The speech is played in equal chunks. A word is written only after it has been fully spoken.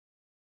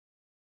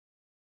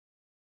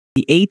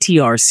The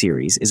ATR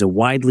series is a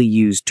widely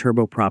used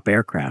turboprop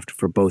aircraft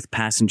for both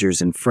passengers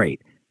and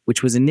freight,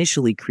 which was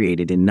initially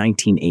created in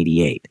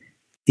 1988.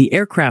 The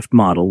aircraft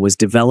model was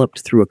developed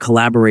through a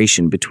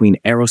collaboration between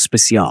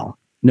Aerospatiale,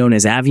 known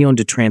as Avion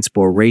de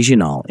Transport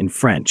Régional in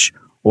French,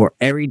 or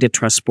Aerei de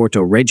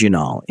Trasporto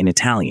Regional in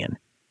Italian.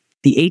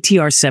 The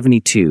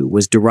ATR-72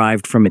 was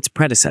derived from its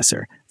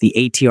predecessor, the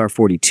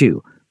ATR-42,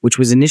 which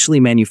was initially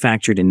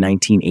manufactured in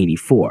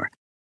 1984.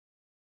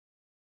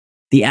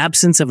 The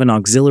absence of an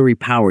auxiliary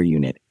power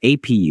unit,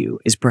 APU,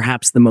 is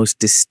perhaps the most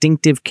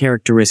distinctive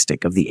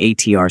characteristic of the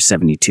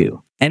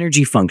ATR-72.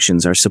 Energy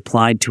functions are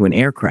supplied to an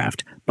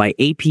aircraft by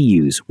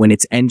APUs when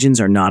its engines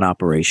are not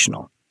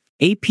operational.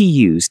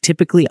 APUs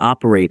typically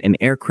operate an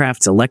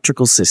aircraft's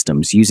electrical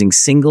systems using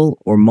single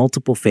or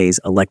multiple-phase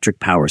electric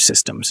power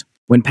systems.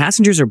 When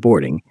passengers are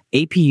boarding,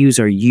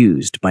 APUs are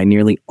used by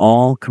nearly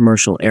all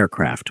commercial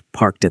aircraft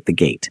parked at the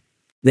gate.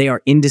 They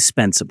are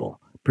indispensable,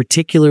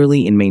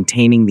 particularly in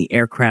maintaining the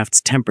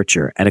aircraft's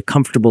temperature at a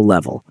comfortable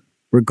level,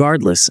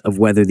 regardless of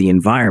whether the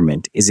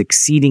environment is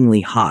exceedingly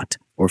hot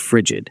or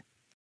frigid.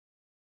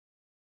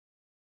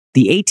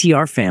 The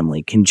ATR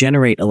family can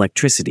generate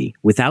electricity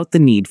without the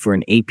need for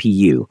an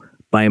APU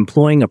by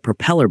employing a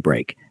propeller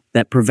brake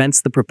that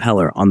prevents the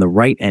propeller on the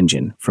right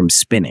engine from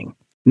spinning.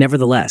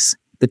 Nevertheless,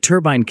 the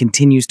turbine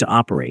continues to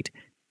operate,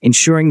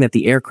 ensuring that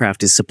the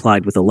aircraft is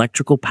supplied with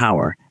electrical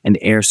power and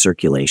air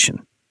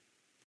circulation.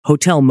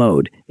 Hotel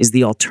mode is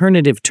the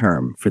alternative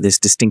term for this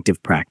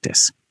distinctive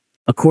practice.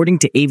 According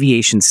to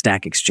Aviation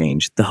Stack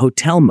Exchange, the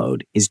hotel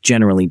mode is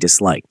generally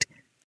disliked.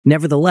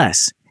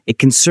 Nevertheless, it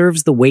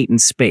conserves the weight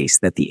and space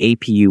that the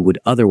APU would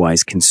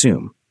otherwise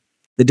consume.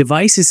 The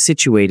device is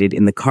situated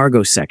in the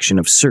cargo section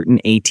of certain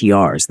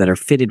ATRs that are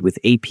fitted with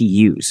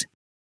APUs.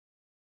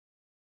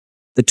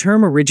 The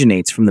term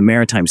originates from the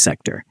maritime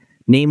sector,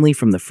 namely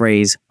from the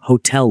phrase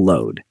hotel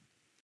load.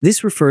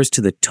 This refers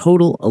to the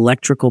total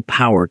electrical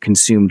power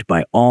consumed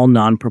by all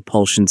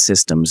non-propulsion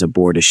systems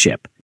aboard a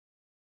ship.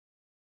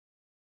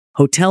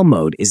 Hotel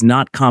mode is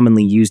not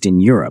commonly used in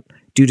Europe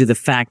due to the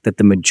fact that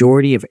the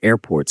majority of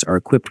airports are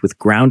equipped with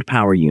ground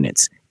power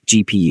units,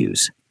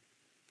 GPUs.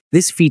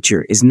 This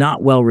feature is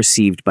not well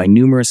received by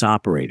numerous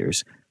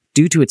operators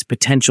due to its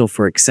potential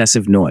for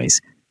excessive noise,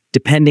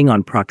 depending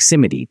on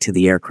proximity to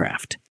the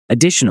aircraft.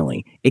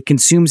 Additionally, it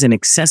consumes an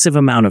excessive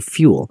amount of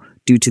fuel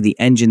due to the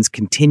engine's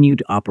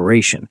continued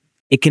operation.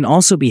 It can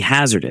also be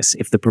hazardous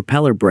if the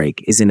propeller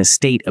brake is in a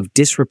state of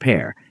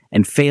disrepair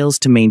and fails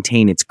to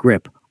maintain its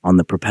grip on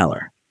the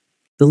propeller.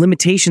 The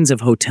limitations of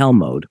hotel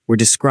mode were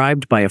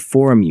described by a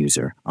forum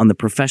user on the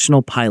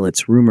Professional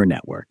Pilots Rumor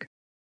Network.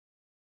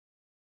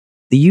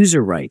 The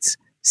user writes,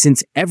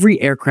 "Since every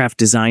aircraft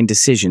design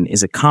decision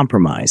is a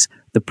compromise,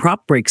 the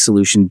prop brake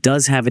solution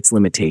does have its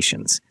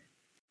limitations.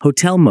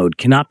 Hotel mode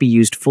cannot be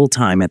used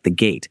full-time at the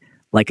gate,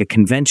 like a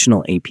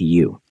conventional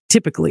APU.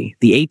 Typically,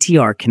 the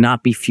ATR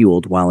cannot be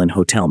fueled while in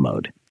hotel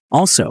mode.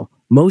 Also,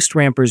 most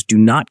rampers do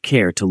not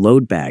care to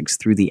load bags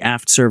through the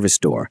aft service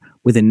door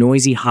with a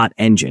noisy hot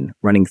engine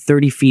running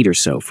 30 feet or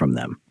so from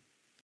them.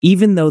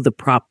 Even though the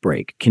prop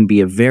brake can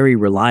be a very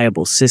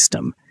reliable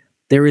system,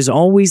 there is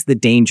always the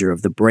danger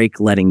of the brake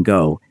letting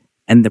go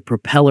and the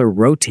propeller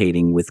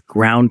rotating with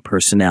ground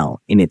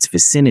personnel in its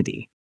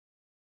vicinity.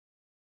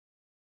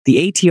 The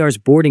ATR's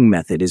boarding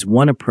method is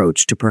one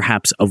approach to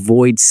perhaps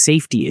avoid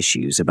safety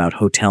issues about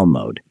hotel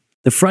mode.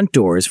 The front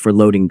door is for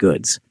loading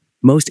goods.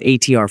 Most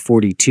ATR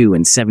 42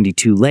 and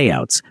 72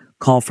 layouts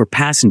call for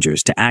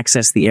passengers to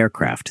access the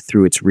aircraft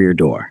through its rear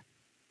door.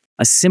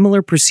 A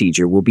similar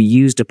procedure will be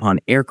used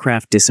upon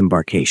aircraft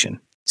disembarkation.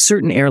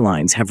 Certain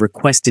airlines have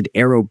requested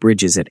aero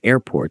bridges at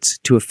airports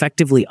to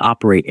effectively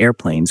operate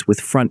airplanes with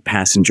front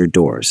passenger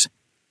doors.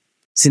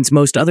 Since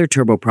most other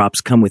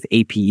turboprops come with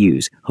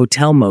APUs,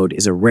 hotel mode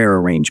is a rare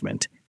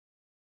arrangement.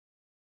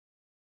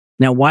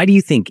 Now, why do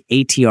you think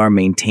ATR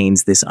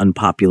maintains this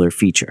unpopular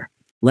feature?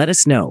 Let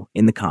us know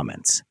in the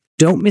comments.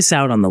 Don't miss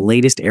out on the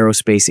latest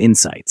aerospace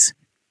insights.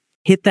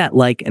 Hit that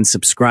like and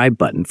subscribe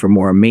button for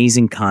more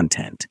amazing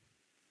content.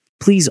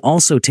 Please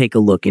also take a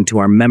look into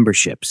our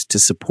memberships to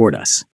support us.